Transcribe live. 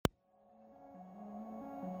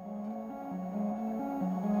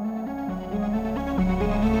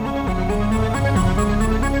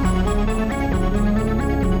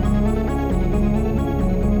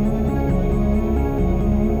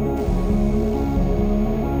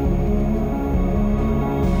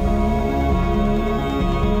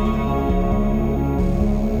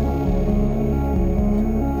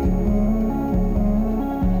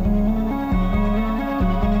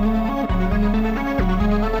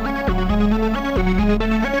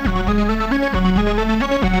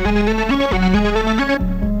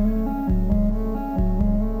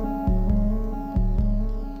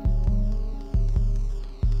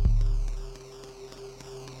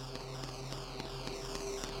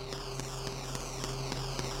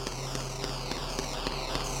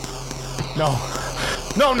No.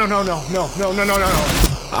 No.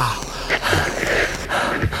 Ah.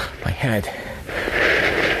 My head.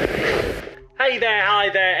 Hey there, hi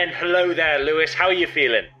there, and hello there, Lewis. How are you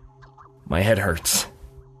feeling? My head hurts.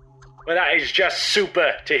 Well, that is just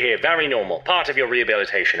super to hear. Very normal. Part of your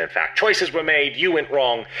rehabilitation, in fact. Choices were made, you went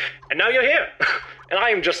wrong, and now you're here. And I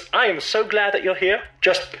am so glad that you're here.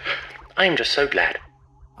 I am just so glad.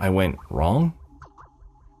 I went wrong?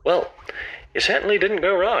 Well, you certainly didn't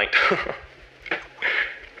go right.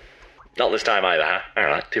 Not this time either, huh?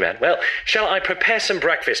 Alright, too bad. Well, shall I prepare some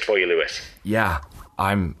breakfast for you, Lewis? Yeah,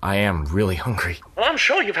 I am really hungry. Well, I'm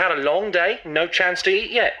sure you've had a long day, no chance to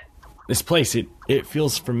eat yet. This place, it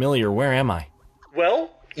feels familiar. Where am I?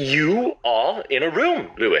 Well, you are in a room,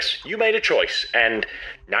 Lewis. You made a choice, and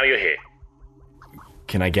now you're here.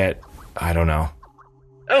 Can I get, I don't know.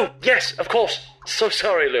 Oh, yes, of course. So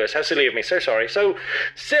sorry, Lewis. How silly of me. So sorry. So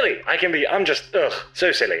silly. I'm just,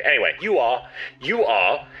 so silly. Anyway, you are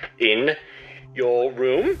in your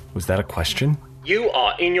room. Was that a question? You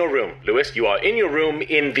are in your room, Lewis. You are in your room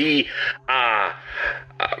in the,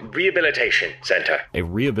 rehabilitation center. A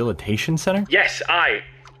rehabilitation center? Yes, I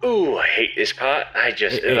hate this part. I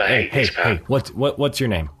hate this part. Hey, what's your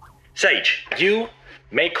name? Sage. You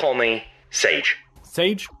may call me Sage.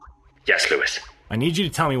 Sage? Yes, Lewis. I need you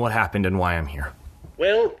to tell me what happened and why I'm here.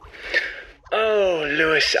 Well,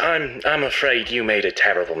 Lewis, I'm afraid you made a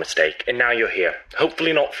terrible mistake, and now you're here.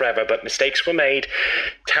 Hopefully not forever, but mistakes were made.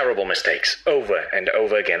 Terrible mistakes. Over and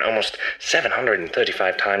over again. Almost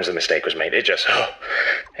 735 times the mistake was made. It just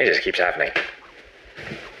keeps happening.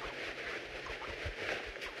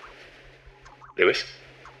 Lewis?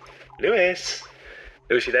 Lewis,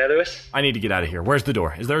 you there, Lewis? I need to get out of here. Where's the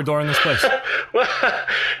door? Is there a door in this place?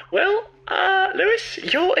 well, Lewis,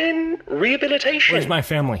 you're in rehabilitation. Where's my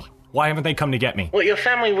family? Why haven't they come to get me? Well, your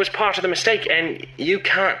family was part of the mistake, and you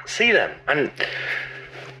can't see them. And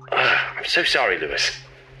I'm so sorry, Lewis.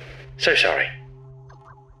 So sorry.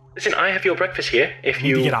 Listen, I have your breakfast here. If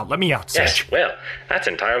you need to get out. Let me out, Sage. Yes, well, that's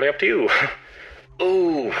entirely up to you.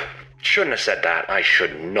 Ooh, shouldn't have said that. I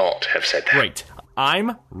should not have said that. Great.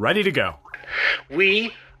 I'm ready to go.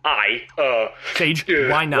 Sage,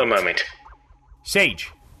 why not? One moment.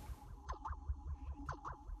 Sage.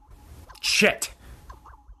 Shit.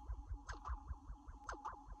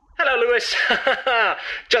 Hello, Lewis.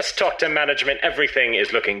 Just talked to management. Everything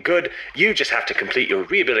is looking good. You just have to complete your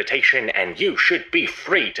rehabilitation and you should be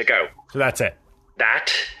free to go. So that's it?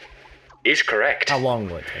 That is correct. How long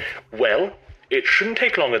will it take? Well, it shouldn't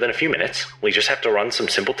take longer than a few minutes. We just have to run some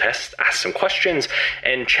simple tests, ask some questions,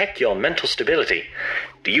 and check your mental stability.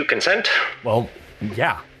 Do you consent? Well,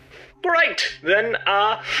 yeah. Great. Then,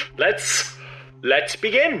 let's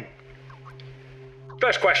begin.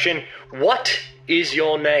 First question, what is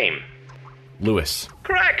your name? Lewis.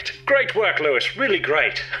 Correct. Great work, Lewis. Really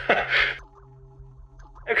great.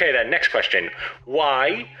 Okay then, next question.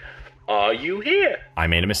 Why are you here? I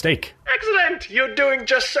made a mistake. Excellent. You're doing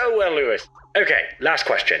just so well, Lewis. Okay, last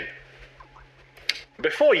question.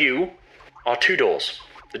 Before you are two doors.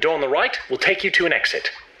 The door on the right will take you to an exit.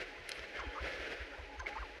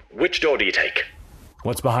 Which door do you take?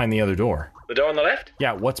 What's behind the other door? The door on the left?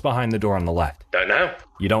 Yeah, what's behind the door on the left? Don't know.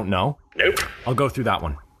 You don't know? Nope. I'll go through that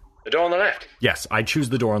one. The door on the left? Yes, I choose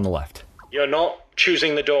the door on the left. You're not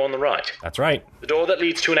choosing the door on the right? That's right. The door that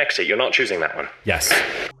leads to an exit, you're not choosing that one? Yes.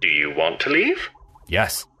 Do you want to leave?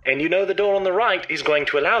 Yes. And you know the door on the right is going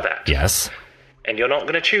to allow that? Yes. And you're not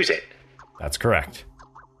going to choose it? That's correct.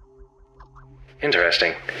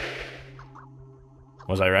 Interesting.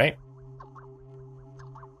 Was I right?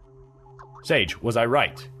 Sage, was I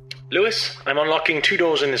right? Lewis, I'm unlocking two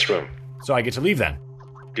doors in this room. So I get to leave then?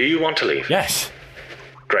 Do you want to leave? Yes.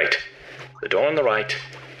 Great. The door on the right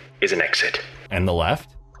is an exit. And the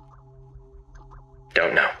left?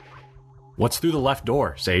 Don't know. What's through the left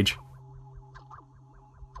door, Sage?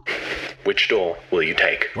 Which door will you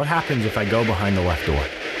take? What happens if I go behind the left door?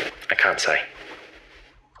 I can't say.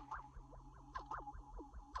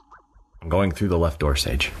 I'm going through the left door,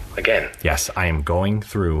 Sage. Again? Yes, I am going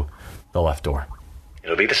through the left door.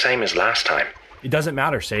 It'll be the same as last time. It doesn't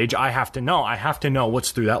matter, Sage. I have to know. I have to know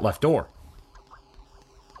what's through that left door.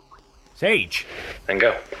 Sage. Then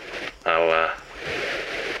go. I'll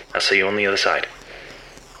see you on the other side.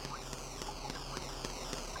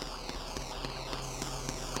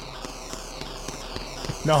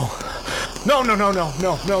 No. No.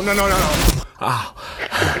 Ah.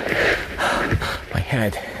 My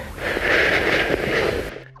head.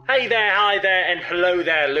 Hey there, hi there, and hello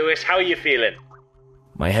there, Lewis. How are you feeling?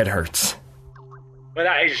 My head hurts. Well,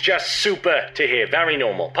 that is just super to hear. Very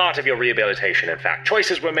normal. Part of your rehabilitation, in fact.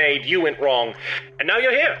 Choices were made, you went wrong, and now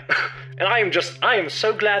you're here. And I am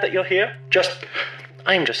so glad that you're here.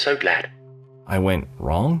 I am just so glad. I went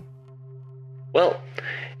wrong? Well,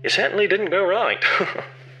 you certainly didn't go right.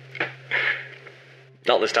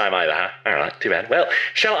 Not this time either, huh? All right, too bad. Well,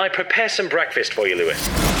 shall I prepare some breakfast for you,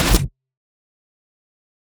 Lewis?